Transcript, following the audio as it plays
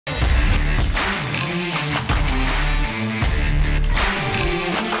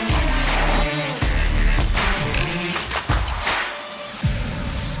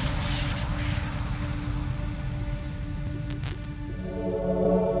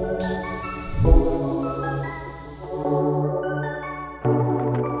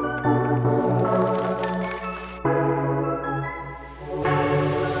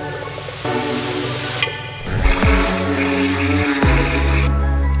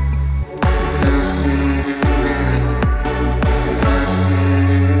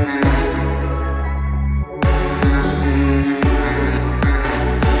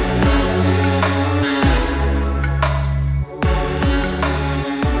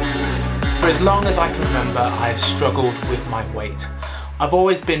as long as I can remember, I've struggled with my weight. I've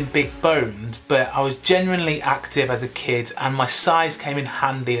always been big boned, but I was genuinely active as a kid and my size came in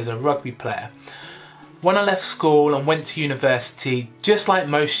handy as a rugby player. When I left school and went to university, just like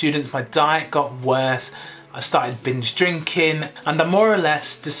most students, my diet got worse. I started binge drinking and I more or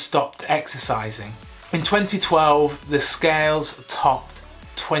less just stopped exercising. In 2012, the scales topped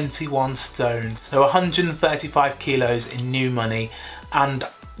 21 stone, so 135 kilos in new money, and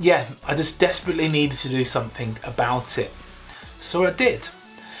yeah, I just desperately needed to do something about it. So I did.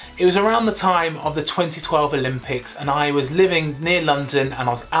 It was around the time of the 2012 Olympics and I was living near London and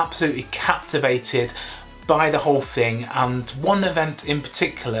I was absolutely captivated by the whole thing, and one event in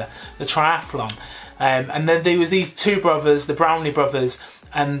particular, the triathlon. And then there was these two brothers, the Brownlee brothers,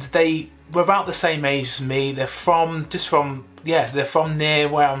 and they were about the same age as me. They're from near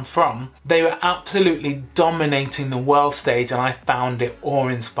where I'm from. They were absolutely dominating the world stage and I found it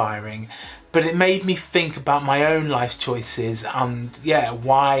awe-inspiring. But it made me think about my own life choices and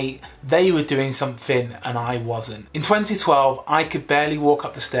why they were doing something and I wasn't. In 2012, I could barely walk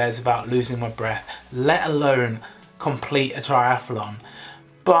up the stairs without losing my breath, let alone complete a triathlon.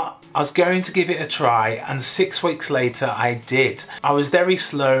 But I was going to give it a try, and 6 weeks later I did. I was very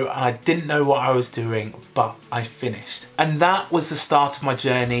slow and I didn't know what I was doing, but I finished. And that was the start of my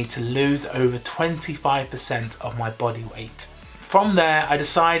journey to lose over 25% of my body weight. From there, I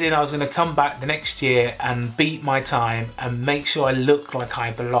decided I was going to come back the next year and beat my time and make sure I looked like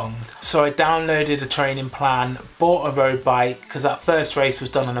I belonged. So I downloaded a training plan, bought a road bike, because that first race was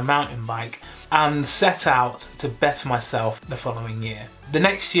done on a mountain bike, and set out to better myself the following year. The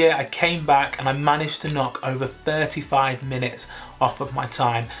next year I came back and I managed to knock over 35 minutes off of my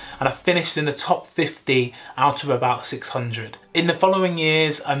time, and I finished in the top 50 out of about 600. In the following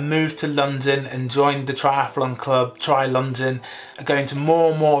years I moved to London and joined the triathlon club, Tri London, going to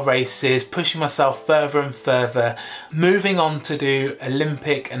more and more races, pushing myself further and further, moving on to do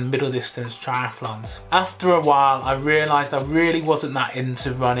Olympic and middle distance triathlons. After a while I realised I really wasn't that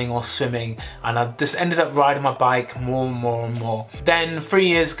into running or swimming, and I just ended up riding my bike more and more and more. Then 3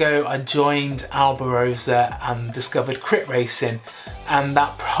 years ago I joined Alba Rosa and discovered crit racing, and that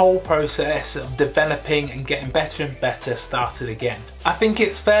whole process of developing and getting better and better started again. I think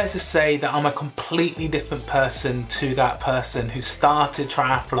it's fair to say that I'm a completely different person to that person who started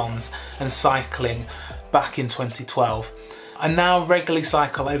triathlons and cycling back in 2012. I now regularly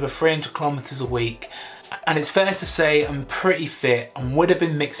cycle over 300 kilometers a week, and it's fair to say I'm pretty fit and would have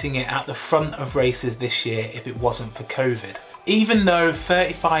been mixing it at the front of races this year if it wasn't for COVID. Even though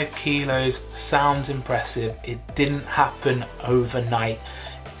 35 kilos sounds impressive, it didn't happen overnight.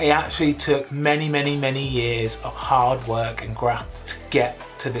 It actually took many years of hard work and graft to get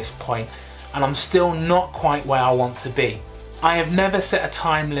to this point, and I'm still not quite where I want to be. I have never set a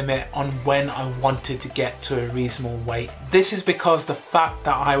time limit on when I wanted to get to a reasonable weight. This is because the fact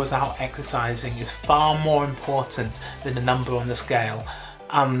that I was out exercising is far more important than the number on the scale,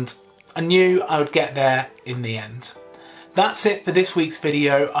 and I knew I would get there in the end. That's it for this week's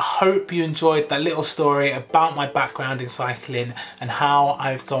video. I hope you enjoyed that little story about my background in cycling and how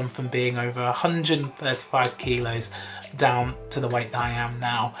I've gone from being over 135 kilos down to the weight that I am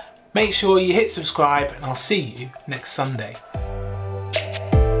now. Make sure you hit subscribe and I'll see you next Sunday.